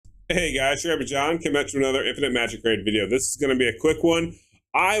Hey guys, Rabbi John, come back to another Infinite Magicraid video. This is going to be a quick one.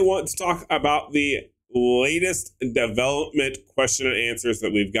 I want to talk about the latest development question and answers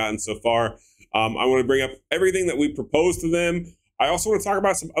that we've gotten so far. I want to bring up everything that we proposed to them. I also want to talk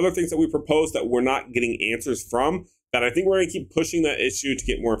about some other things that we proposed that we're not getting answers from, that I think we're going to keep pushing that issue to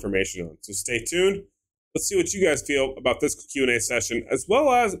get more information on. So stay tuned. Let's see what you guys feel about this Q&A session, as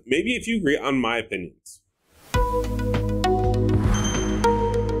well as maybe if you agree on my opinions.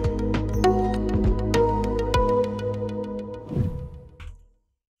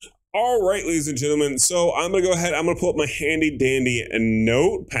 All right, ladies and gentlemen, so I'm going to go ahead. I'm going to pull up my handy dandy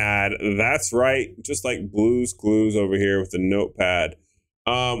notepad. That's right, just like Blue's Clues over here with the notepad.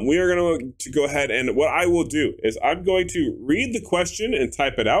 We are going to go ahead, and what I will do is I'm going to read the question and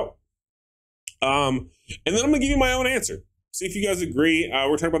type it out. And then I'm going to give you my own answer. See if you guys agree.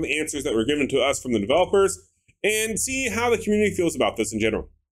 We're talking about the answers that were given to us from the developers and see how the community feels about this in general.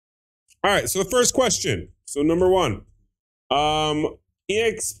 All right, so the first question. So number one,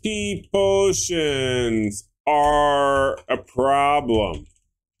 EXP potions are a problem.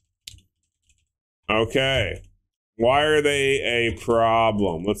 Okay. Why are they a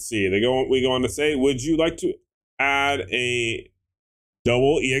problem? Let's see. We go on to say, would you like to add a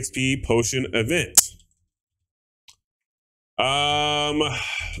double EXP potion event?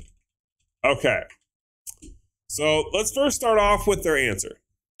 Okay. So let's first start off with their answer.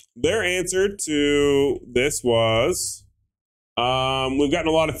 Their answer to this was, we've gotten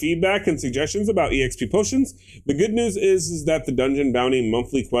a lot of feedback and suggestions about EXP potions. The good news is that the Dungeon Bounty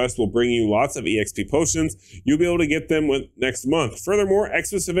monthly quest will bring you lots of EXP potions. You'll be able to get them next month. Furthermore,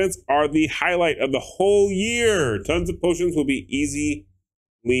 Xmas events are the highlight of the whole year. Tons of potions will be easy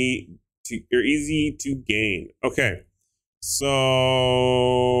to gain. Okay, so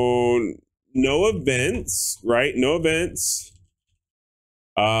no events, right? No events.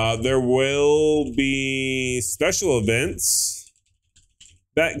 There will be special events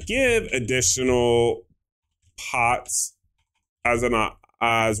that give additional pots as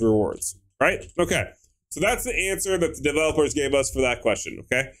rewards, right? Okay, so that's the answer that the developers gave us for that question,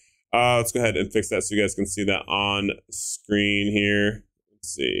 okay? Let's go ahead and fix that so you guys can see that on screen here.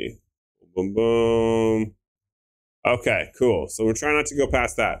 Let's see. Boom, boom. Okay, cool. So we're trying not to go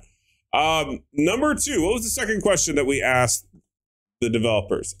past that. Number two, what was the second question that we asked the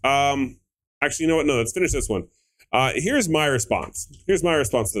developers? Actually, you know what? No, let's finish this one. Here's my response. Here's my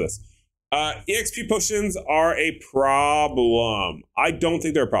response to this. EXP potions are a problem. I don't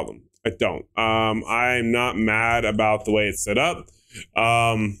think they're a problem. I don't. I'm not mad about the way it's set up.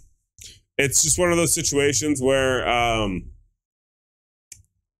 It's just one of those situations where,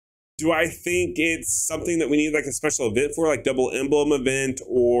 do I think it's something that we need like a special event for, like double emblem event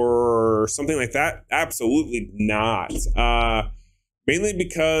or something like that? Absolutely not. Mainly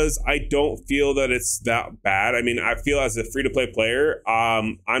because I don't feel that it's that bad. I mean, I feel as a free-to-play player,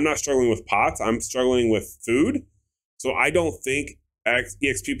 I'm not struggling with pots. I'm struggling with food. So I don't think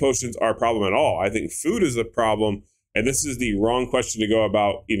EXP potions are a problem at all. I think food is a problem, and this is the wrong question to go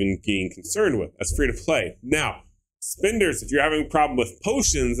about even being concerned with as free-to-play. Now, spenders, if you're having a problem with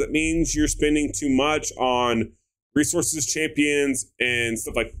potions, that means you're spending too much on resources, champions, and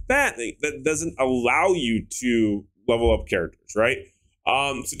stuff like that. That doesn't allow you to level up characters, right?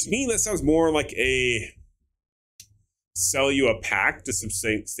 So to me, that sounds more like a sell you a pack to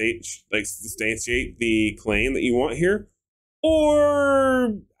substantiate the claim that you want here.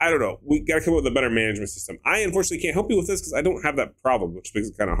 Or, I don't know, we got to come up with a better management system. I unfortunately can't help you with this because I don't have that problem, which makes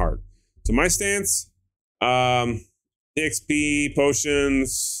it kind of hard. So my stance, EXP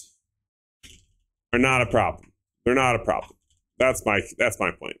potions are not a problem. They're not a problem. That's my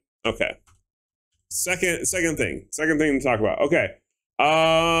point. Okay. Second thing to talk about. Okay.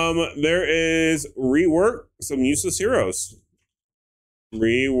 There is rework some useless heroes.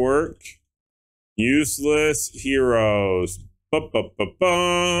 Rework useless heroes. Okay,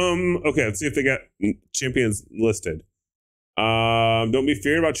 let's see if they got champions listed. Don't be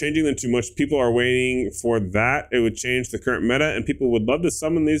feared about changing them too much. People are waiting for that. It would change the current meta, and people would love to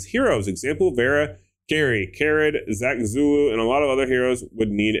summon these heroes. Example, Vera, Carrie, Karid, Zack Zulu, and a lot of other heroes would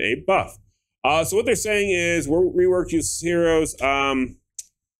need a buff. So what they're saying is rework useless heroes,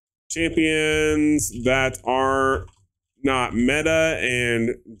 champions that are not meta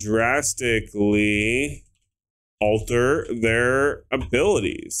and drastically alter their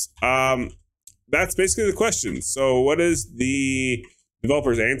abilities. That's basically the question. So what is the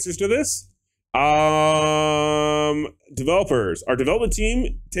developers' answers to this? Developers, our development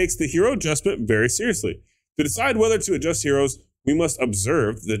team takes the hero adjustment very seriously. To decide whether to adjust heroes, we must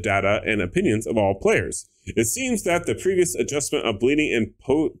observe the data and opinions of all players. It seems that the previous adjustment of bleeding and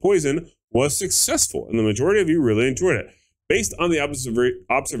poison was successful, and the majority of you really enjoyed it. Based on the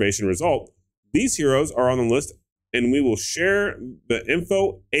observation result, these heroes are on the list, and we will share the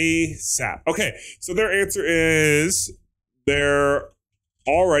info ASAP. Okay, so their answer is they're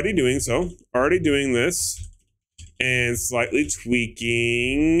already doing this, and slightly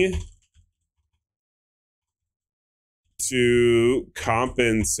tweaking to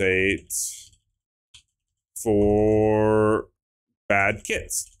compensate for bad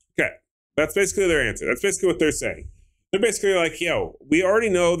kits. Okay, that's basically their answer. That's basically what they're saying. They're basically like, yo, we already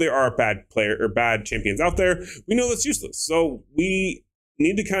know there are bad champions out there. We know that's useless. So we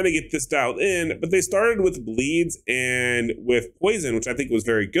need to kind of get this dialed in. But they started with bleeds and with poison, which I think was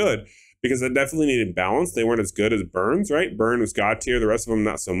very good because they definitely needed balance. They weren't as good as burns, right? Burn was God tier. The rest of them,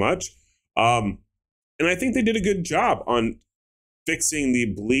 not so much. And I think they did a good job on fixing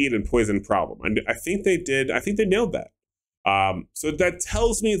the bleed and poison problem. And I think they did. I think they nailed that. So that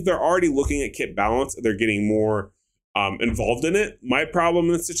tells me that they're already looking at kit balance. They're getting more involved in it. My problem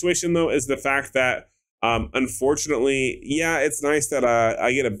in this situation, though, is the fact that, unfortunately, yeah, it's nice that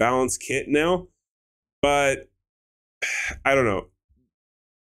I get a balanced kit now, but I don't know.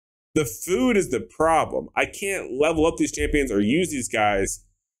 The food is the problem. I can't level up these champions or use these guys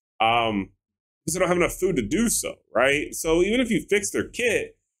because I don't have enough food to do so, right? So even if you fix their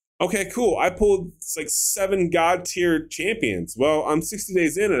kit, okay, cool. I pulled like 7 God tier champions. Well, I'm 60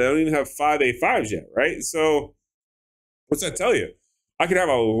 days in and I don't even have 5 A5s yet, right? So what's that tell you? I could have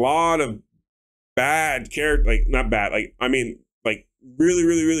a lot of bad character, like not bad, like I mean, like really,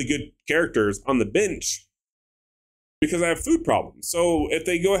 really, really good characters on the bench because I have food problems. So if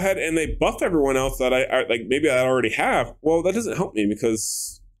they go ahead and they buff everyone else that I like, maybe I already have, well, that doesn't help me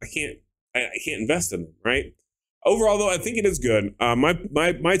because I can't invest in them, right? Overall, though, I think it is good.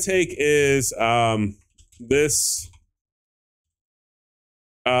 My take is this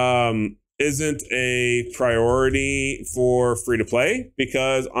isn't a priority for free to play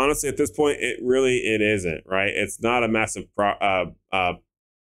because honestly, at this point, it isn't, right? It's not a massive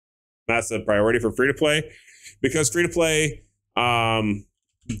massive priority for free to play because free to play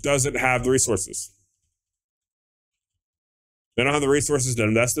doesn't have the resources. They don't have the resources to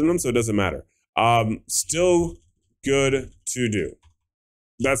invest in them, so it doesn't matter. Still good to do.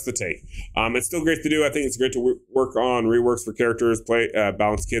 That's the take. It's still great to do. I think it's great to work on reworks for characters, play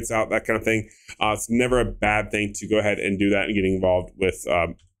balance kits out, that kind of thing. It's never a bad thing to go ahead and do that and getting involved with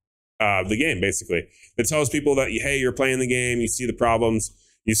the game, basically. It tells people that, hey, you're playing the game, you see the problems,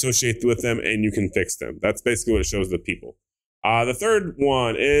 you associate with them, and you can fix them. That's basically what it shows the people. The third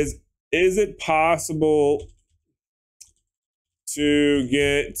one is it possible to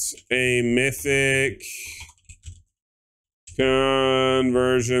get a mythic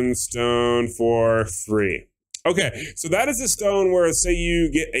conversion stone for free? Okay, so that is a stone where, say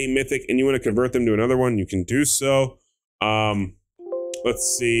you get a mythic and you want to convert them to another one, you can do so.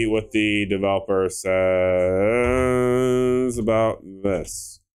 Let's see what the developer says about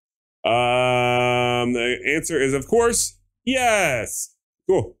this. The answer is, of course, yes.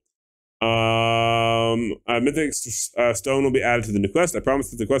 Cool. A mythic stone will be added to the new quest. I promise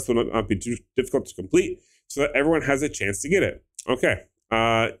that the quest will not be too difficult to complete so that everyone has a chance to get it. Okay.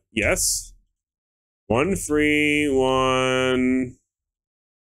 Yes. One free one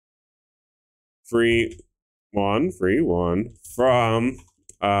from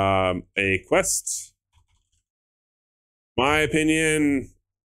a quest. My opinion,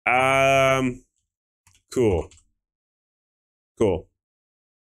 cool. All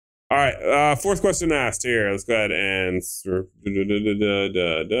right, fourth question asked here. Let's go ahead and do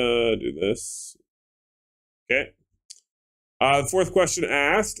this. Okay. The fourth question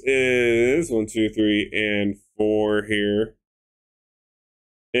asked is 1, 2, 3, and 4 here.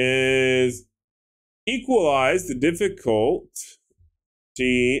 Is equalize the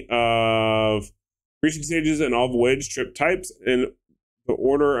difficulty of reaching stages and all voyage trip types in the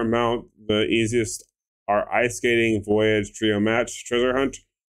order amount. The easiest are ice skating, voyage, trio match, treasure hunt.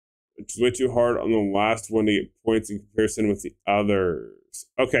 It's way too hard on the last one to get points in comparison with the others.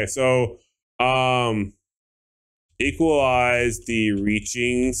 Okay, so equalize the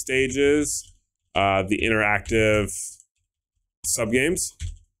reaching stages, the interactive subgames.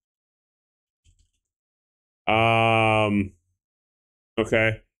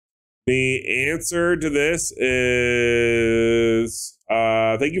 Okay. The answer to this is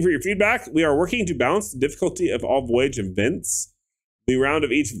thank you for your feedback. We are working to balance the difficulty of all voyage events. The round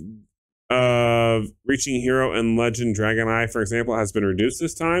of each reaching hero and legend Dragon Eye, for example, has been reduced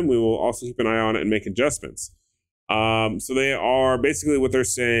this time. We will also keep an eye on it and make adjustments. So they are basically what they're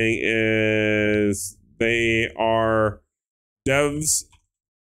saying is they are devs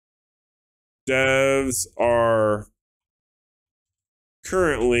are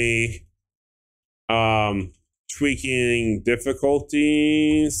currently tweaking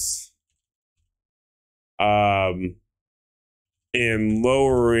difficulties and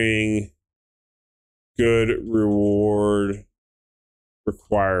lowering good reward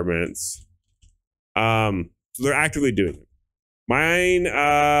requirements. So they're actively doing it. Mine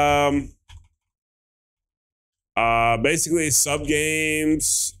basically sub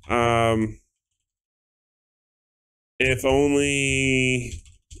games, if only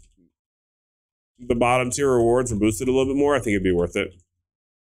the bottom tier rewards were boosted a little bit more, I think it'd be worth it.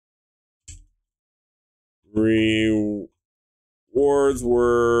 Rewards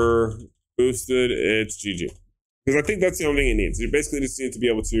were boosted, it's GG. Because I think that's the only thing it needs. You basically just need to be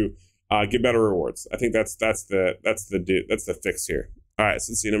able to get better rewards. I think that's the fix here. All right,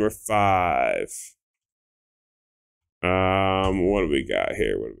 so let's see number 5. What do we got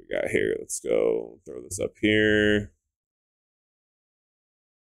here? Let's go throw this up here.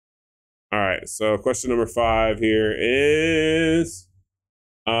 All right, so question number 5 here is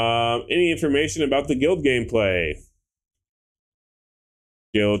any information about the guild gameplay?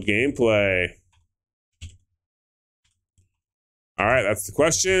 Guild gameplay. All right, that's the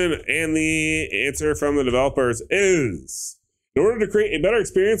question, and the answer from the developers is: in order to create a better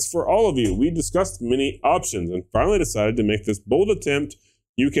experience for all of you, we discussed many options and finally decided to make this bold attempt.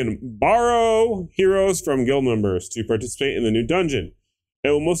 You can borrow heroes from guild members to participate in the new dungeon. It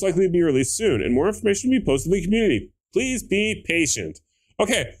will most likely be released soon, and more information will be posted in the community. Please be patient.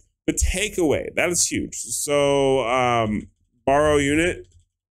 Okay, the takeaway, that is huge. So, borrow unit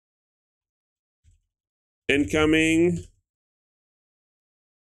incoming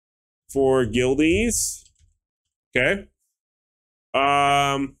for guildies. Okay.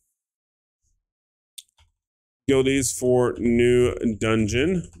 Guildies for new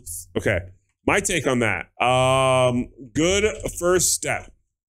dungeon. Okay. My take on that. Good first step.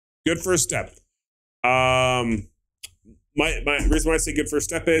 My reason why I say good first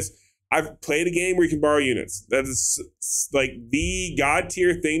step is I've played a game where you can borrow units. That is like the god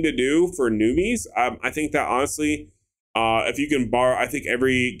tier thing to do for newbies. I think that honestly, if you can borrow, I think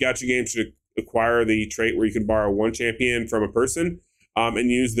every gacha game should acquire the trait where you can borrow one champion from a person, and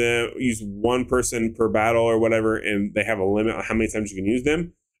use one person per battle or whatever, and they have a limit on how many times you can use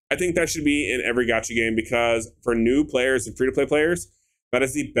them. I think that should be in every gacha game, because for new players and free-to-play players, that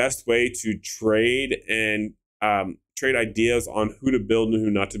is the best way to trade and trade ideas on who to build and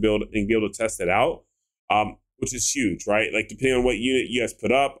who not to build, and be able to test it out, which is huge, right? Like, depending on what unit you guys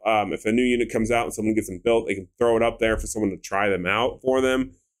put up, if a new unit comes out and someone gets them built, they can throw it up there for someone to try them out for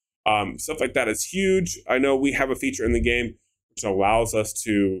them. Stuff like that is huge. I know we have a feature in the game which allows us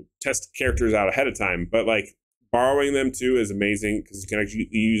to test characters out ahead of time, but like borrowing them too is amazing, because you can actually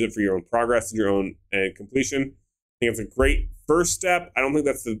use it for your own progress and your own completion. I think it's a great first step. I don't think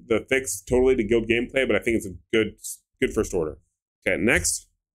that's the fix totally to guild gameplay, but I think it's a good first order. Okay, next.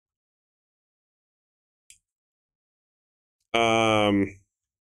 Come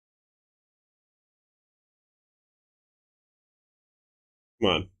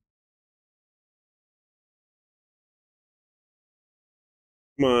on.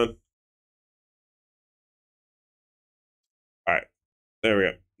 Come on. All right. There we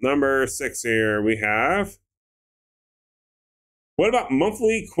go. Number 6 here we have. What about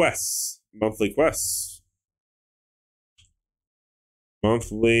monthly quests? Monthly quests.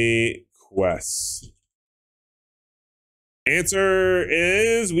 Answer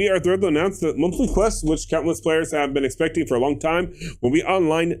is, we are thrilled to announce that monthly quests, which countless players have been expecting for a long time, will be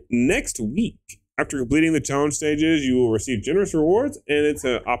online next week. After completing the challenge stages, you will receive generous rewards, and it's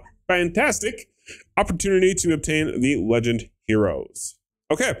a fantastic opportunity to obtain the legend heroes.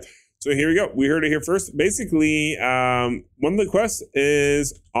 Okay, so here we go. We heard it here first. Basically, monthly quest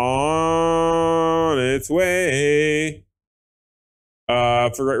is on its way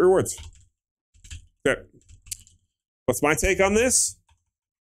for great rewards. Okay. What's my take on this?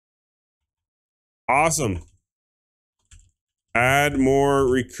 Awesome. Add more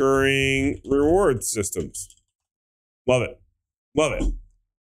recurring reward systems. Love it. Love it.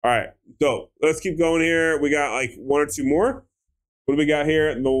 All right, dope. Let's keep going here. We got like 1 or 2 more. What do we got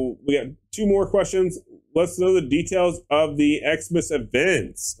here? We got 2 more questions. Let's know the details of the Xmas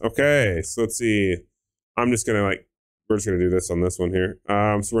events. Okay, so let's see. We're just gonna do this on this one here.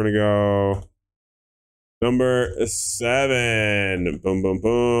 So we're gonna go number 7. Boom, boom,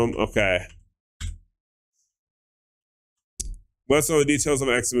 boom. Okay. Let us know the details of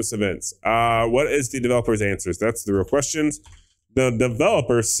Xmas events. What is the developers' answers? That's the real questions. The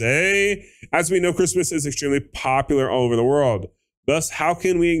developers say, as we know, Christmas is extremely popular all over the world. Thus, how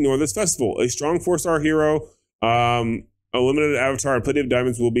can we ignore this festival? A strong 4-star hero, a limited avatar, and plenty of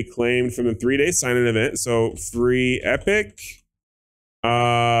diamonds will be claimed from the 3-day sign-in event. So, free epic. Don't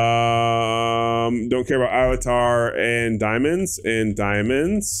care about avatar and diamonds.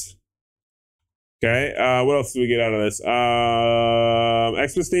 Okay, what else do we get out of this?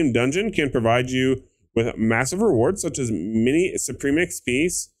 Xmas themed dungeon can provide you with massive rewards such as mini Supreme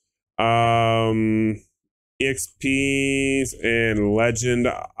XPs, EXPs, and Legend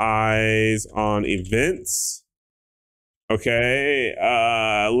Eyes on events. Okay,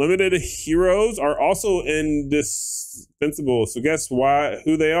 limited heroes are also indispensable. So guess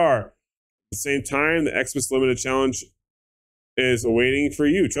who they are? At the same time, the Xmas Limited Challenge is waiting for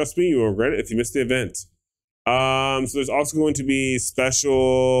you. Trust me, you will regret it if you miss the event. So there's also going to be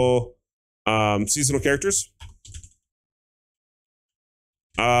special seasonal characters.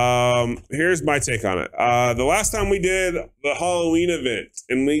 Here's my take on it. The last time we did the Halloween event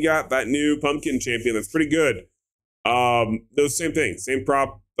and we got that new pumpkin champion, that's pretty good. Those same thing, same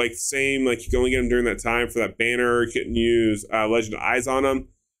prop, like you can only get them during that time for that banner. You couldn't use Legend Eyes on them.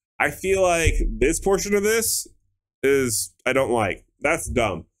 I feel like this portion of this is I don't like. That's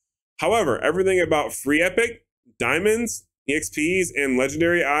dumb. However, everything about free epic, diamonds, EXPs, and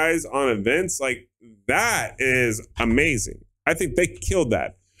legendary eyes on events, like that is amazing. I think they killed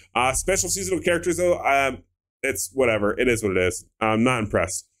that. Special seasonal characters though, it's whatever. It is what it is. I'm not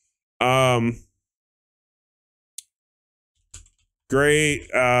impressed.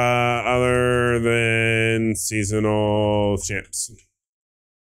 Great, other than seasonal champs.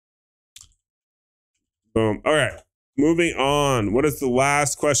 Boom. All right. Moving on. What is the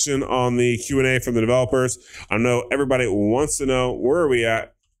last question on the Q&A from the developers? I know everybody wants to know, where are we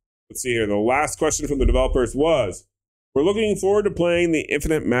at? Let's see here. The last question from the developers was, we're looking forward to playing the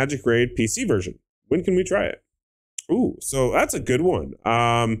Infinite Magicraid PC version. When can we try it? Ooh, so that's a good one.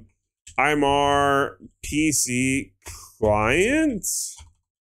 I'm our PC client?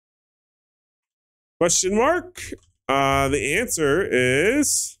 Question mark. The answer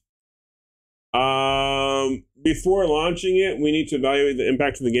is, before launching it, we need to evaluate the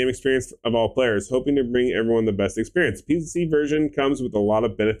impact of the game experience of all players, hoping to bring everyone the best experience. PC version comes with a lot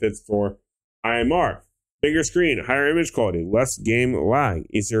of benefits for IMR. Bigger screen, higher image quality, less game lag,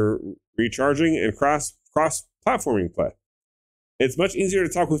 easier recharging, and cross-platforming play. It's much easier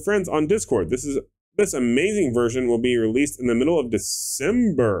to talk with friends on Discord. This amazing version will be released in the middle of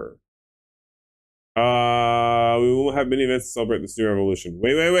December. We will have many events to celebrate this new revolution.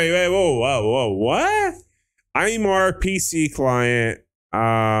 Wait, whoa, what? I'm our PC client,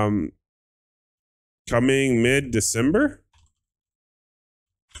 coming mid-December?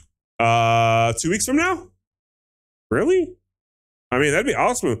 2 weeks from now? Really? I mean, that'd be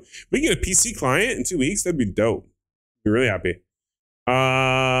awesome. If we get a PC client in 2 weeks, that'd be dope. Be really happy.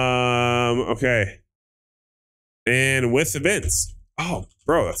 Okay. And with events. Oh,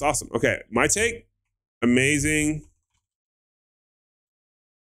 bro, that's awesome. Okay, my take. Amazing.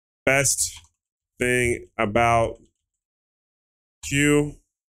 Best thing about Q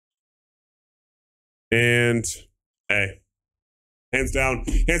and A. Hands down,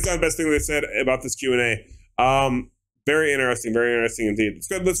 best thing they said about this Q&A. Very interesting indeed.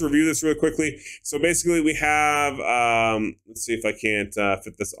 Let's review this real quickly. So basically we have, let's see if I can't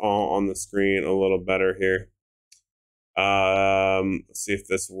fit this all on the screen a little better here. Let's see if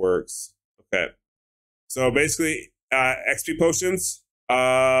this works. Okay. So basically, XP potions,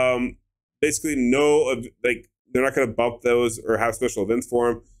 basically they're not going to bump those or have special events for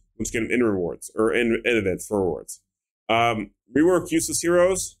them. We'll just get them in rewards or in events for rewards. Rework useless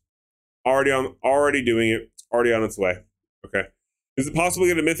heroes, already doing it, already on its way. Okay. Is it possible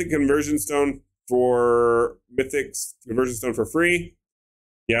to get a mythic conversion stone for free?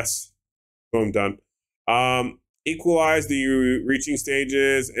 Yes. Boom, done. Equalize the reaching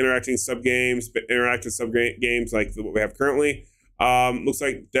stages, interactive sub games like what we have currently. Looks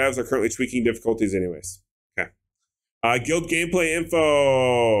like devs are currently tweaking difficulties anyways. Okay. Guild gameplay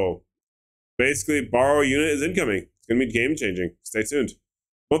info. Basically, borrow a unit is incoming. It's going to be game changing. Stay tuned.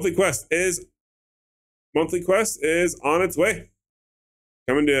 Monthly quest is on its way.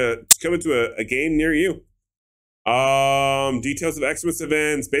 Coming to a game near you. Details of Xmas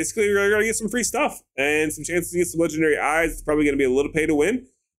events. Basically, you're going to get some free stuff and some chances to get some legendary eyes. It's probably going to be a little pay to win,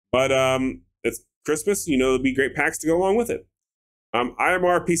 but it's Christmas. You know, there'll be great packs to go along with it.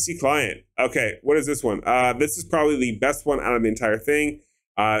 IMR PC client. Okay, what is this one? This is probably the best one out of the entire thing.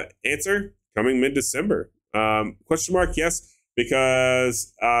 Answer, coming mid-December. Question mark, yes.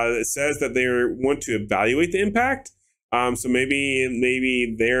 because it says that they want to evaluate the impact. So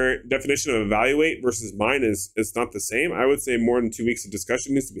maybe their definition of evaluate versus mine is not the same. I would say more than 2 weeks of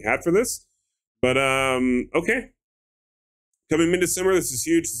discussion needs to be had for this. But okay. Coming mid-December, this is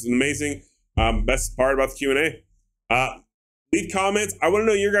huge. This is amazing. Best part about the Q&A. Leave comments. I want to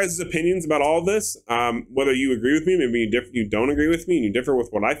know your guys' opinions about all of this. Whether you agree with me, maybe you don't agree with me, and you differ with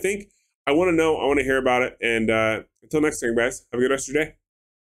what I think. I want to know. I want to hear about it. And until next time, guys, have a good rest of your day.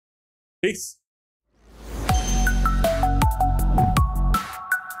 Peace.